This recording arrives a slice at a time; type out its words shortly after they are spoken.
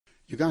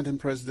Ugandan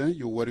President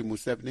Yoweri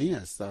Museveni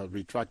has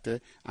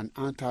retracted an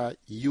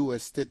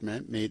anti-U.S.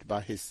 statement made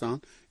by his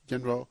son,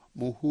 General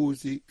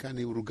Muhoozi,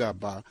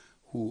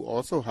 who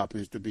also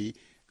happens to be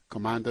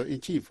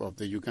Commander-in-Chief of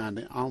the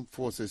Ugandan Armed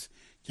Forces.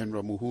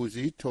 General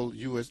Muhoozi told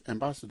U.S.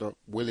 Ambassador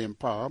William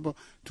Parb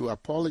to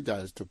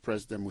apologize to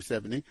President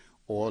Museveni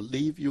or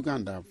leave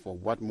Uganda for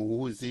what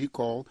Muhoozi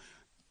called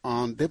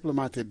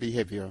undiplomatic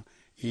behavior.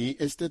 In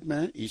a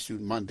statement issued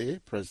Monday,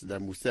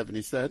 President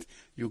Museveni said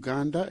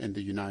Uganda and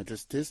the United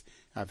States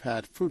have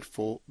had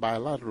fruitful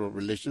bilateral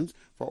relations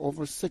for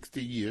over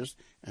 60 years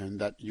and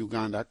that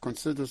Uganda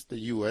considers the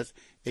U.S.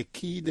 a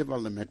key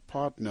development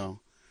partner.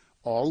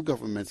 All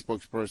government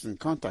spokesperson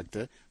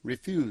contacted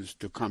refused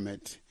to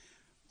comment.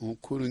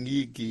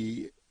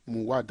 Nkurungigi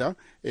Muwada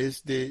is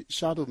the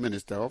shadow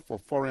minister for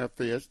foreign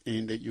affairs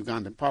in the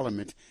Ugandan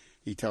parliament.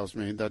 He tells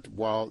me that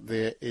while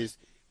there is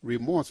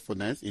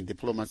remorsefulness in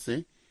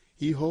diplomacy,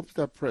 he hopes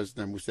that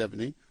President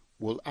Museveni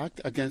will act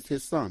against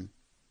his son.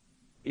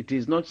 It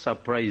is not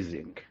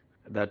surprising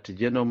that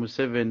General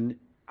Museveni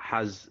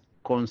has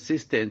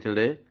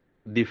consistently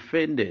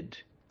defended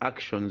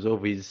actions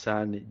of his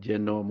son,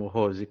 General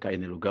Muhoozi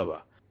Kainerugaba.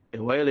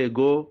 A while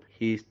ago,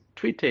 he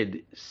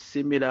tweeted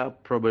similar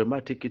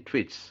problematic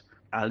tweets,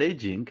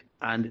 alleging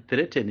and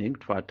threatening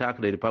to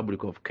attack the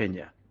Republic of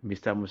Kenya.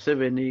 Mr.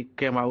 Museveni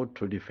came out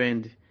to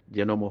defend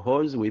General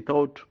Muhoozi. We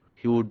thought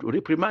he would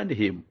reprimand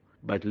him,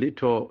 but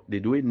little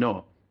did we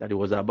know that he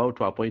was about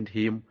to appoint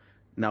him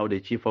now the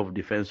Chief of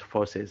Defense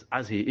Forces,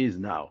 as he is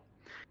now.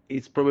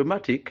 It's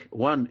problematic.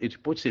 One,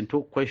 it puts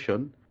into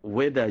question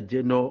whether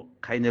General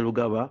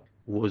Kainerugaba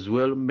was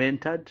well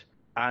mentored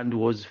and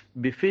was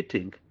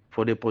befitting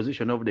for the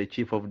position of the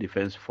Chief of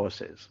Defense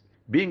Forces.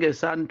 Being a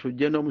son to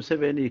General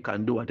Museveni, he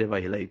can do whatever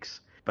he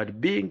likes.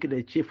 But being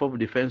the Chief of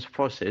Defense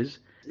Forces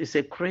is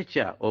a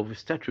creature of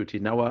statute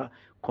in our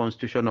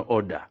constitutional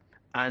order.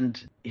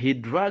 And he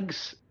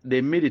drags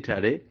the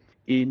military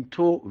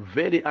into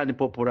very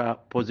unpopular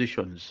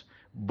positions,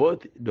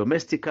 both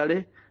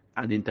domestically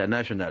and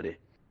internationally.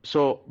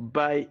 So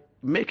by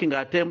making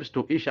attempts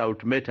to issue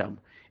ultimatum,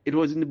 it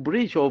was in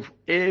breach of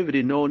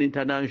every known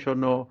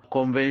international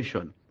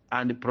convention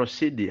and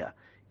procedure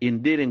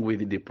in dealing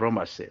with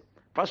diplomacy.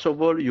 First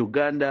of all,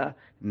 Uganda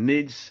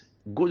needs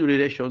good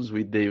relations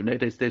with the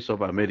United States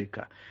of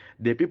America.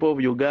 The people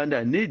of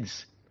Uganda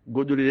needs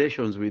good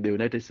relations with the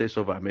United States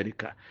of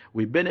America.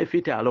 We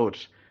benefit a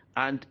lot.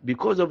 And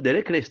because of the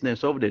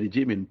recklessness of the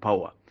regime in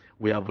power,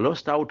 we have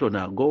lost out on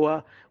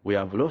AGOA, we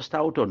have lost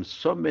out on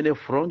so many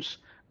fronts.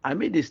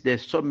 Amidst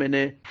there's so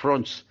many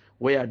fronts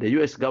where the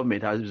U.S.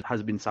 government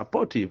has been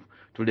supportive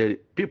to the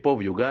people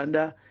of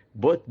Uganda,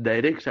 both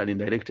direct and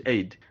indirect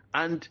aid.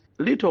 And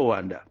little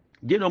wonder,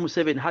 General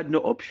Museveni had no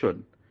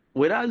option.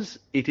 Whereas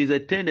it is a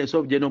tendency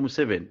of General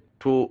Museveni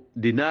to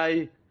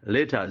deny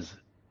letters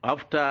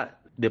after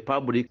the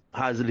public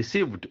has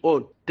received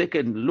or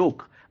taken a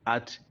look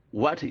at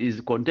what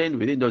is contained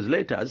within those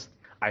letters,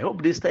 I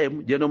hope this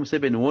time General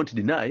Museveni won't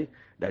deny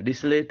that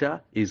this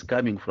letter is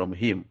coming from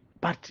him.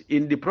 But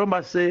in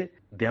diplomacy,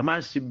 there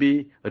must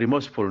be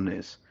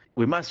remorsefulness.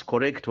 We must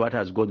correct what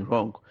has gone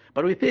wrong.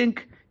 But we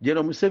think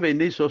General Museveni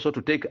needs also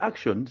to take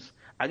actions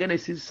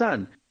against his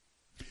son.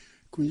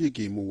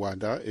 Nkurungigi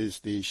Muwada is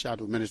the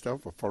shadow minister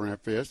for foreign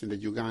affairs in the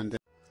Ugandan.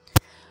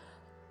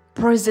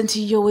 President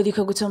Yoweri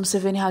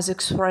Museveni has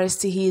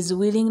expressed his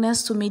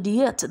willingness to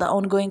mediate the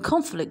ongoing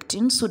conflict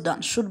in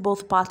Sudan should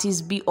both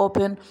parties be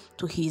open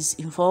to his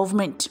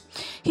involvement.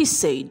 He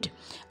said,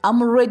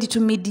 "I'm ready to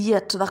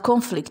mediate the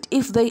conflict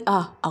if they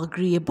are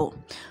agreeable."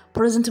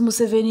 President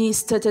Museveni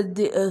stated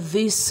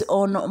this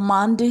on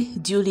Monday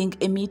during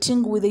a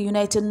meeting with the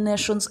United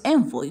Nations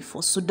envoy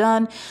for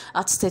Sudan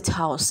at State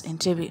House in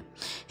Entebbe.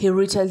 He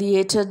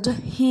reiterated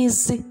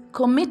his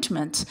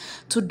commitment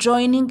to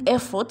joining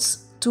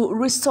efforts to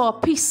restore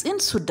peace in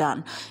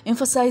Sudan,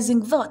 emphasizing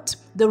that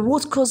the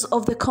root cause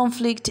of the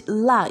conflict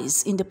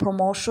lies in the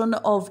promotion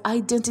of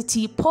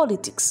identity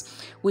politics,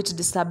 which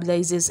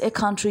destabilizes a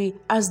country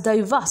as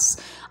diverse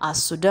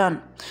as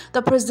Sudan.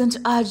 The president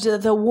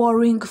urged the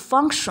warring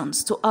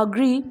factions to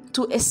agree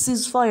to a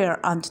ceasefire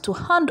and to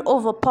hand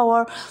over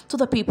power to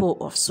the people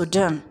of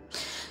Sudan.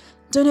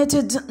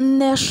 United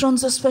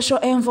Nations Special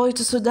Envoy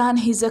to Sudan,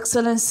 His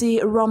Excellency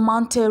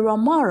Ramante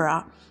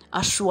Ramara,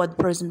 assured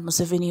President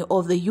Museveni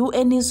of the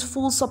UN's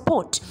full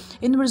support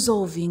in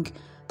resolving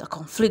the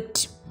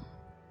conflict.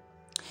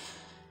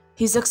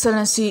 His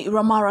Excellency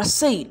Ramara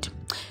said,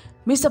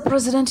 "Mr.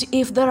 President,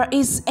 if there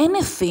is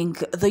anything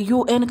the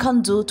UN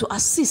can do to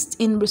assist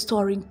in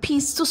restoring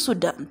peace to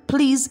Sudan,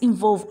 please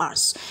involve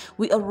us.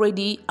 We are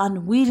ready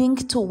and willing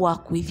to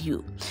work with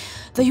you."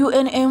 The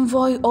UN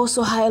envoy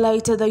also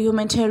highlighted the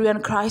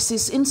humanitarian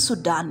crisis in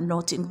Sudan,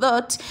 noting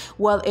that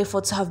while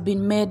efforts have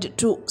been made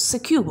to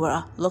secure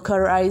a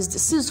localized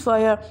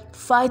ceasefire,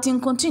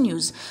 fighting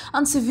continues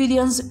and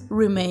civilians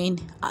remain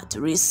at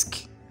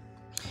risk.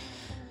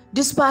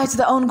 Despite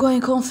the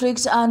ongoing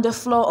conflict and the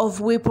flow of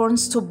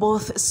weapons to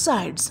both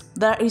sides,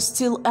 there is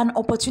still an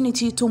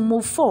opportunity to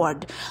move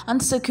forward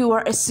and secure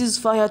a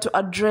ceasefire to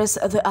address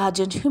the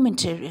urgent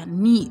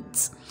humanitarian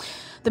needs.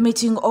 The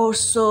meeting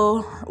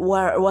also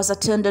was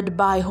attended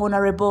by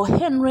Honorable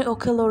Henry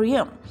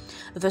Okeloriem,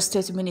 the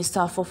State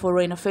Minister for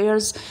Foreign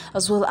Affairs,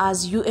 as well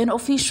as UN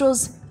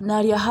officials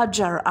Nadia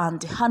Hajar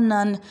and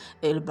Hanan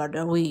El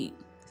Badawi.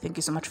 Thank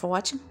you so much for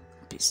watching.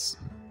 Peace.